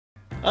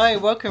Hi,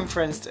 welcome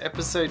friends to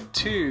episode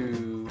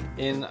 2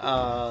 in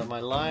my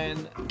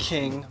Lion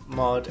King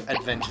mod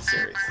adventure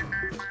series.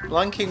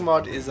 Lion King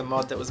mod is a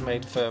mod that was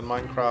made for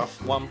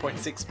Minecraft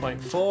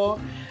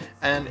 1.6.4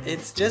 and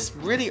it's just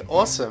really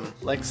awesome.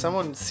 Like,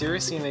 someone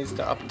seriously needs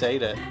to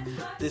update it.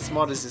 This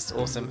mod is just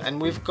awesome, and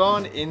we've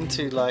gone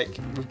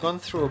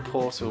through a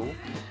portal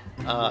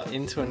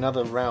into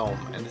another realm,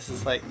 and this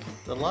is like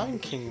the Lion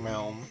King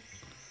realm.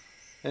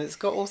 And it's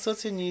got all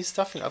sorts of new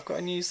stuff in it. I've got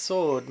a new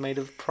sword made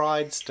of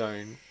pride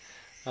stone.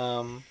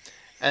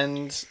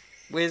 And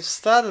we've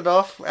started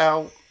off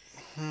our...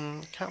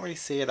 can't really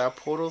see it. Our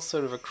portal's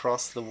sort of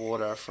across the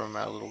water from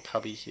our little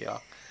cubby here.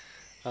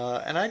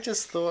 And I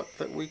just thought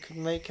that we could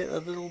make it a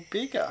little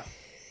bigger.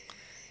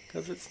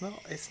 Because it's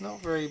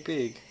not very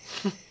big.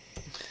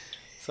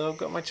 So I've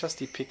got my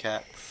trusty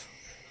pickaxe.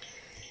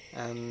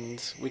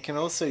 And we can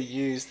also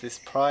use this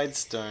pride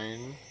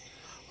stone.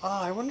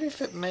 Oh, I wonder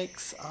if it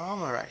makes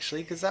armor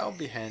actually, because that would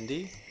be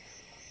handy.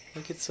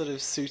 We could sort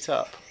of suit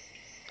up.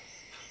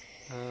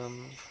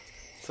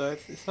 So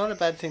it's not a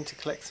bad thing to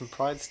collect some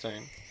pride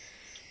stone.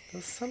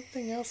 There's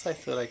something else I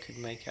thought I could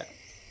make it.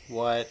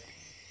 What?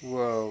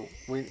 Whoa,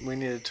 we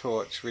need a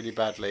torch really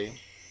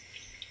badly.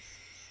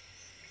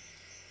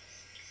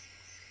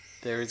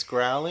 There is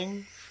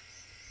growling.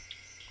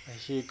 I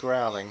hear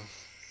growling.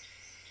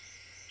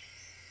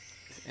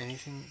 Is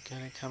anything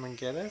gonna come and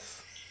get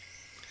us?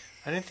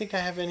 I don't think I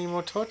have any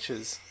more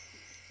torches.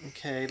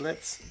 Okay,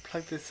 let's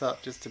plug this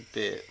up just a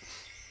bit.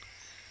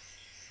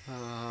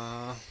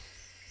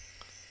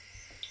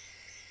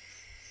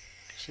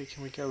 Actually,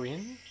 can we go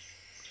in?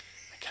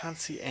 I can't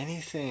see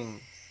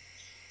anything.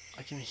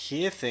 I can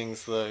hear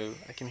things though.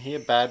 I can hear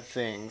bad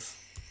things.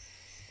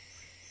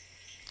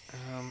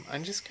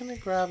 I'm just gonna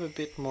grab a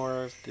bit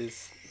more of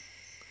this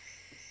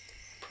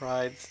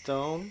pride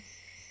stone.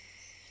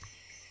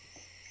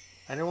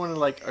 I don't want to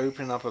like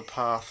open up a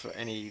path for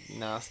any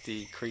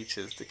nasty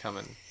creatures to come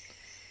and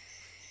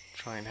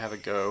try and have a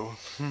go.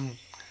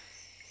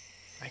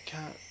 I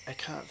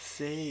can't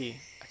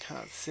see.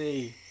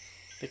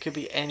 There could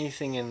be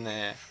anything in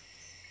there.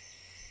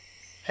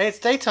 Hey, it's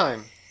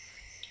daytime.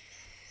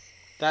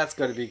 That's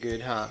got to be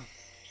good, huh?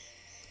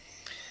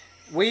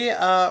 We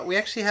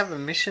actually have a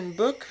mission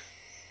book,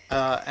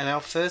 and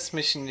our first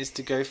mission is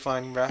to go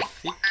find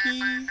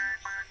Rafiki,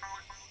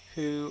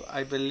 who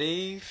I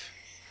believe.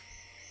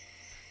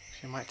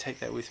 I might take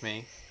that with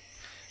me.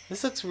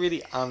 This looks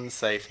really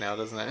unsafe now,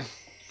 doesn't it?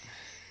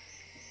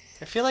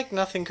 I feel like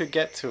nothing could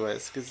get to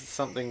us because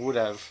something would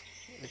have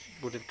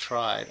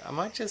tried.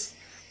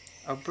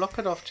 I'll block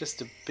it off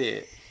just a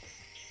bit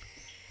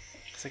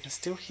because I can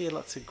still hear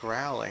lots of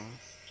growling.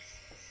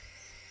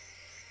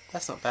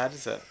 That's not bad,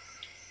 is it?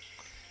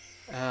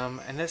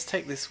 And let's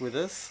take this with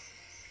us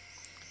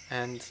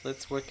and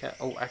let's work out...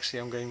 Oh, actually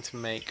I'm going to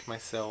make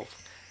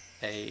myself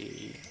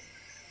a...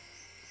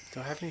 Do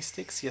I have any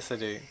sticks? Yes, I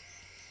do.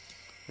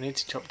 We need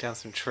to chop down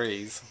some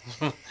trees.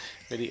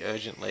 Really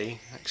urgently,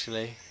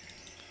 actually.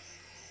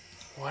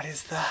 What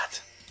is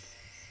that?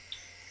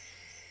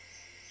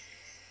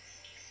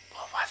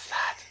 What was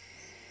that?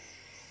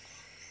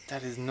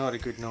 That is not a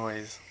good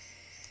noise.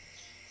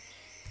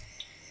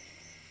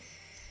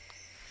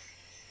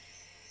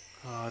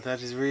 Oh,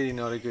 that is really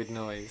not a good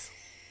noise.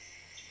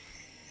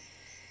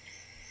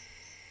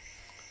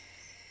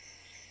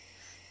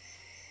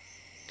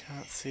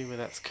 Can't see where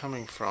that's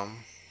coming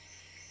from.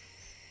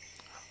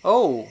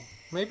 Oh,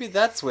 maybe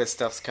that's where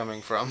stuff's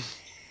coming from.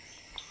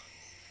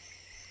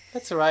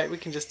 That's alright, we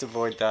can just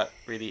avoid that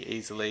really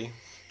easily.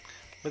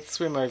 Let's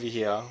swim over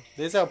here.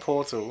 There's our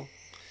portal.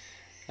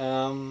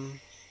 Yeah,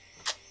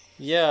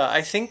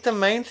 I think the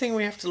main thing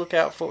we have to look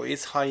out for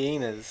is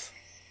hyenas.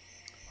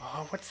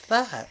 Oh, what's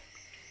that?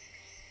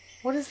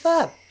 What is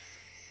that?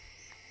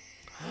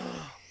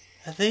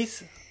 Are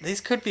these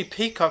could be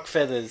peacock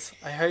feathers.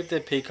 I hope they're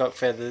peacock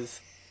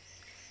feathers.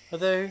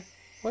 Although,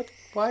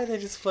 why are they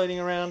just floating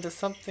around? Does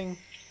something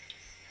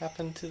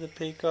happen to the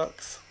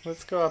peacocks?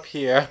 Let's go up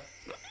here.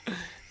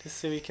 Just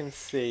so we can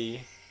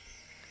see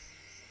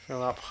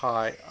from up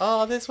high.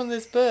 Oh,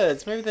 there's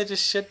birds. Maybe they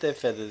just shed their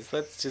feathers.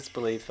 Let's just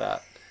believe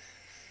that.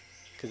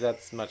 Because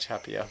that's much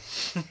happier.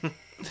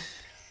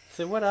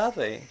 So what are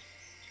they?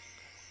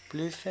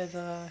 Blue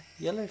feather,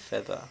 yellow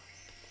feather.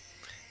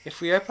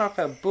 If we open up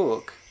our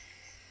book,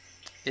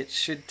 it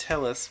should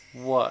tell us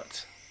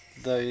what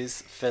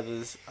those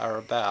feathers are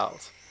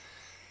about.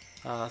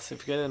 So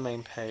if we go to the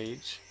main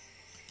page,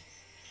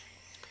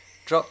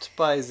 dropped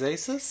by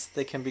Zasus,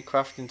 they can be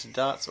crafted into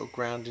darts or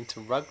ground into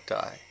rug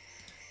dye.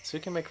 So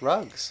we can make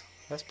rugs.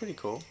 That's pretty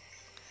cool.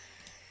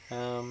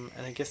 And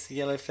I guess the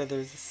yellow feather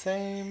is the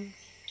same.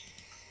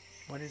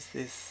 What is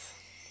this?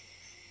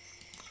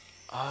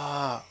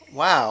 Ah,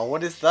 wow,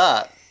 what is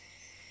that?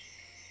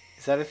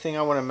 Is that a thing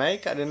I want to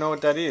make? I don't know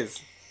what that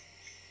is.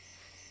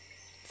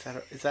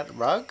 Is that a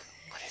rug?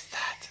 What is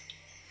that?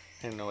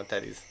 I don't know what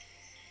that is.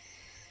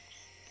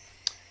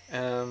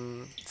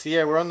 So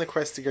yeah, we're on the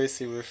quest to go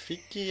see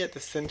Rafiki at the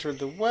center of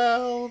the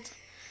world.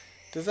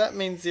 Does that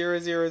mean 000?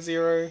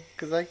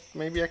 Because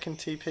maybe I can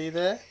TP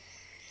there.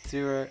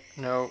 0,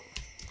 no,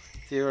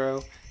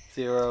 0,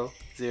 0,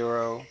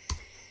 0.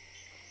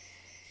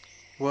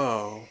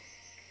 Whoa.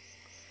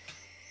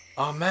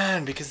 Oh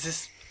man, because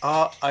this...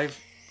 I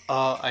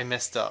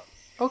messed up.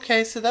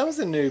 Okay, so that was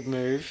a noob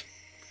move.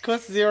 Of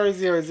course 0,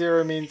 0,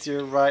 0 means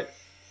you're right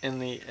in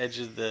the edge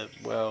of the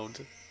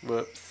world.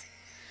 Whoops.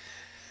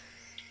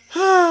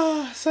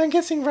 So I'm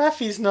guessing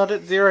Rafi's not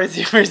at 0,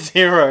 0,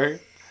 0.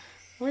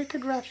 Where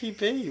could Rafi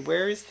be?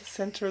 Where is the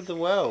center of the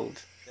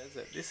world?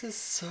 Desert. This is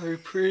so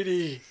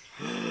pretty.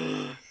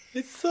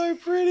 It's so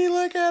pretty,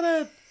 look at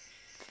it.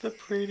 It's the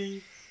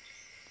pretty.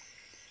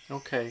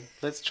 Okay,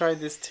 let's try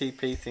this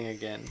TP thing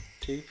again.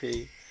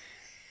 TP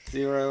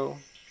 0.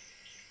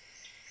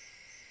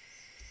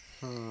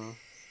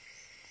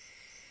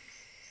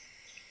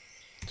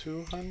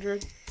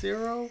 200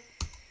 0.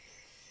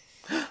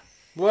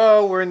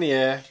 Whoa, we're in the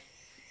air.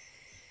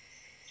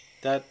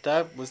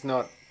 That was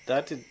not,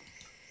 that did.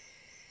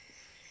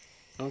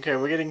 Okay,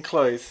 we're getting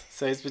close.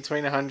 So it's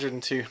between 100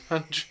 and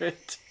 200.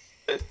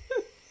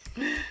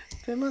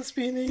 There must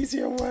be an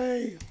easier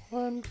way.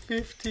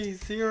 150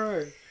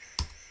 0.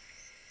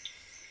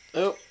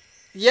 Oh,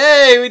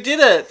 yay, we did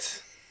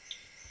it!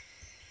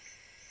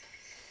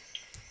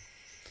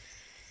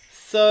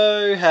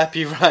 So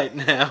happy right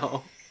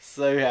now.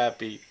 So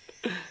happy.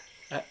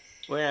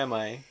 Where am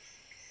I?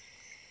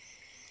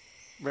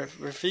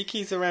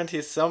 Rafiki's around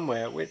here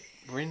somewhere. We're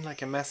in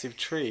like a massive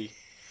tree.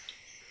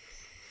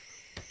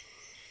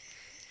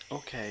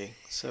 Okay,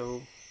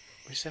 so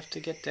we just have to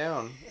get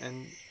down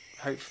and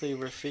hopefully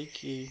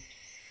Rafiki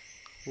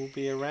will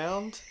be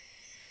around.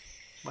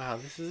 Wow,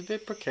 this is a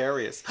bit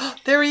precarious.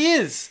 There he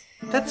is!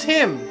 That's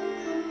him!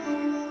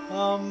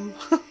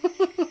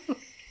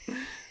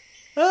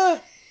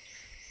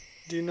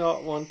 Do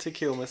not want to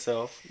kill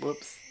myself.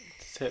 Whoops,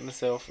 just hurt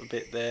myself a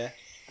bit there.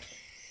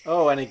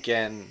 Oh, and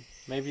again.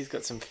 Maybe he's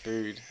got some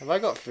food. Have I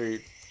got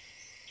food?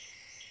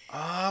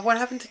 What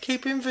happened to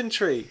keep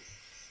inventory?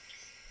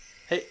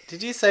 Hey,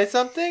 did you say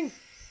something?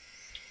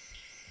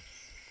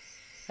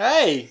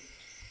 Hey!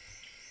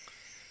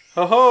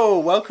 Ho ho,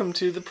 welcome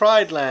to the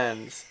Pride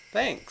Lands.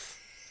 Thanks.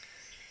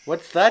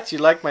 What's that? You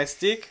like my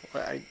stick?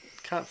 Well, I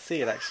can't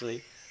see it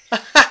actually.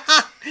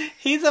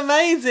 He's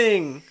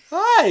amazing!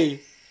 Hi!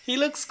 He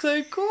looks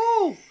so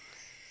cool!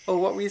 Oh,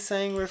 what were you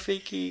saying,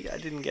 Rafiki? I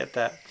didn't get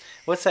that.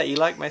 What's that? You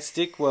like my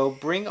stick? Well,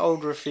 bring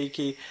old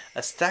Rafiki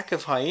a stack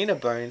of hyena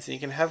bones and you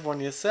can have one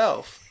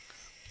yourself.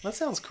 That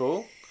sounds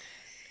cool.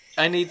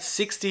 I need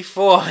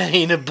 64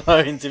 hyena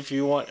bones if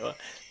you want one.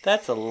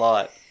 That's a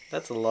lot.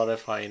 That's a lot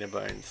of hyena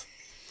bones.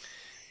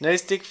 No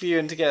stick for you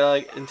until I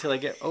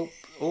get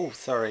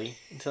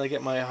until I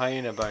get my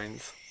hyena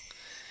bones.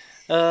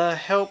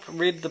 Help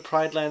rid the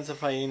Pride Lands of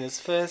hyenas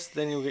first,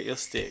 then you'll get your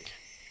stick.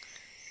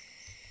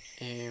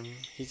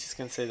 He's just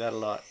gonna say that a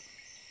lot.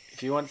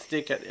 If you want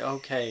stick at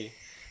okay.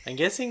 I'm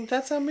guessing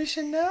that's our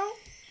mission now?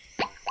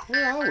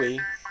 Where are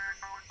we?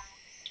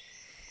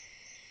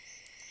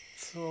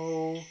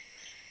 So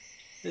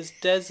there's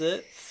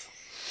deserts.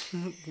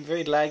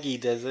 Very laggy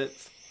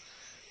deserts.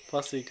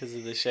 Possibly because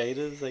of the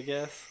shaders, I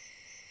guess.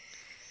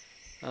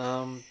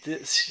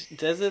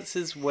 Deserts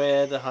is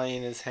where the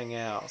hyenas hang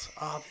out.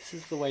 Oh, this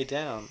is the way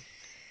down.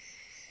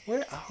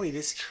 Where are we?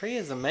 This tree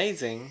is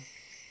amazing.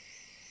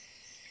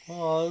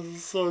 Oh, this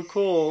is so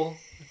cool.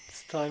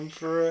 It's time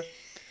for a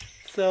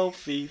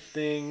selfie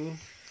thing.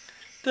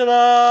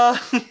 Ta-da!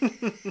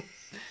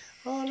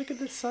 Oh, look at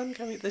the sun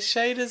coming. The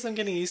shaders, I'm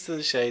getting used to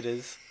the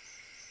shaders.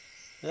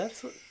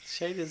 That's what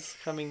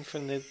shaders coming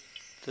from the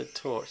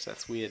torch.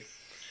 That's weird.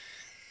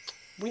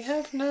 We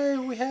have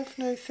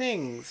no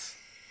things.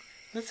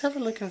 Let's have a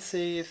look and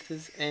see if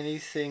there's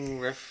anything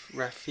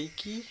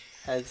Rafiki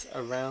has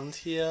around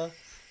here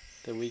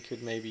that we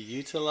could maybe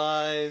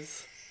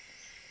utilize.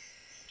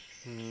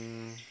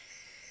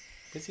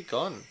 Where's he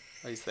gone?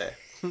 Oh, he's there.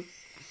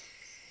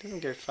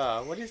 Doesn't go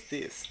far. What is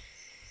this?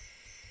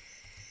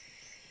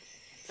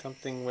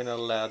 Something we're not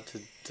allowed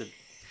to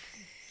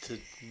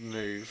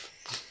move.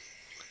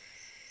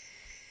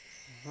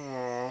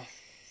 Oh,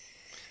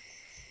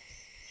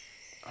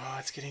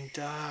 it's getting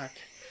dark.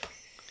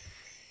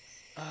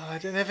 Oh, I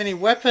don't have any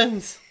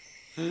weapons.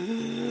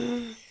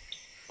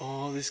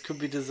 Oh, this could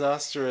be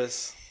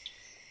disastrous.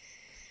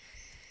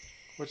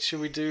 What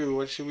should we do?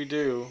 What should we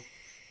do?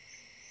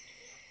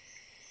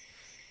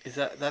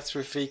 That's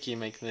Rafiki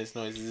making those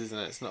noises, isn't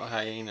it? It's not a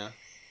hyena.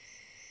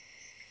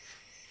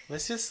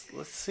 Let's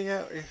see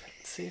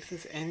if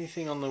there's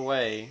anything on the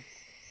way.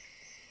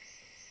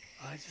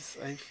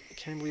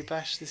 Can we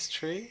bash this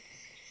tree?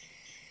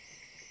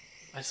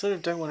 I sort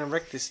of don't want to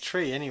wreck this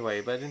tree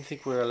anyway, but I didn't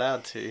think we were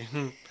allowed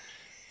to.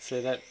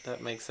 So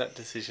that makes that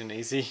decision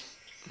easy.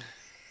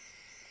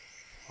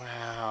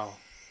 Wow.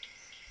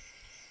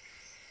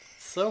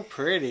 So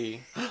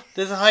pretty.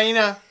 There's a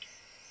hyena!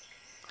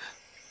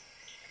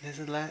 There's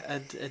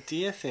a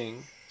deer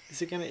thing.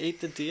 Is it going to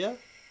eat the deer?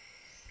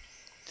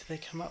 Do they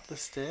come up the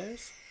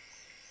stairs?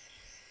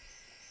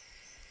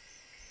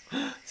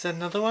 Is that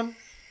another one?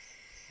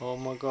 Oh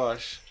my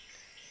gosh.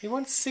 He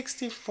wants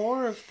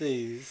 64 of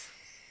these.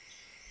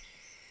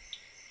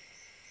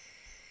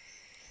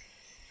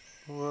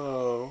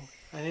 Whoa.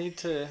 I need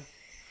to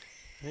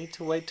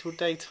wait till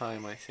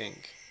daytime, I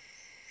think.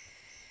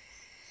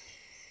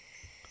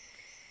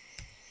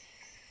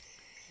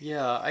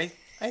 Yeah, I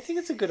think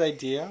it's a good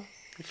idea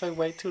if I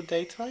wait till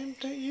daytime,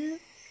 don't you?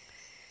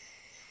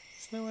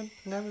 There's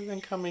none of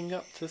them coming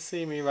up to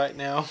see me right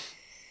now.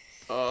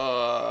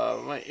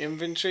 Oh, my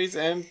inventory's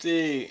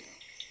empty.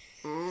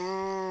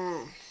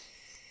 I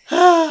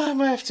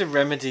might have to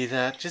remedy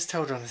that. Just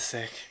hold on a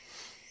sec.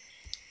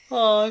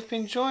 Oh, I've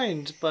been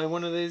joined by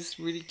one of those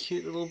really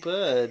cute little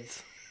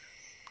birds.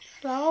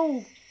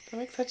 Hello! They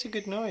make such a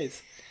good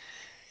noise.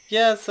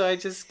 Yeah, so I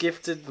just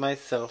gifted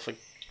myself a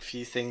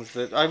few things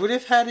that I would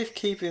have had if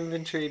keep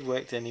inventory had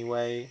worked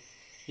anyway.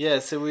 Yeah,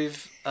 so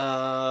we've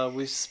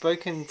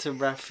spoken to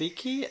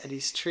Rafiki at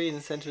his tree in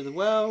the center of the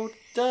world.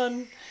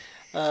 Done.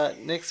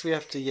 Next we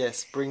have to,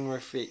 yes, bring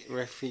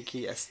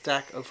Rafiki a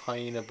stack of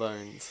hyena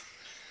bones.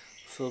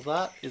 So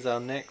that is our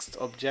next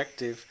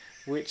objective,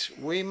 which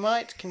we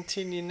might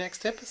continue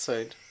next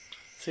episode.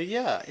 So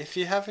yeah, if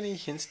you have any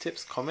hints,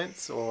 tips,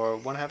 comments, or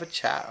want to have a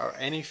chat or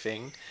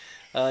anything,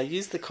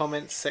 use the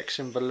comments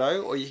section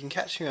below, or you can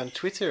catch me on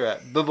Twitter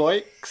at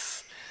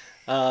Boiks.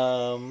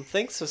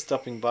 Thanks for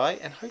stopping by,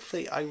 and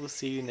hopefully I will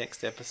see you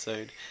next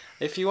episode.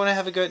 If you want to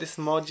have a go at this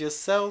mod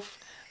yourself,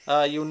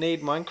 you'll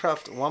need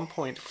Minecraft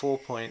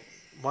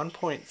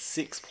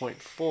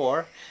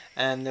 1.6.4,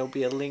 and there'll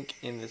be a link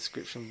in the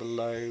description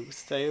below.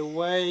 Stay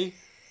away,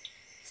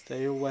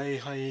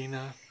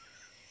 hyena.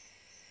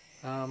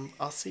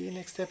 I'll see you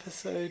next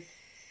episode.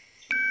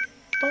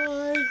 Bye.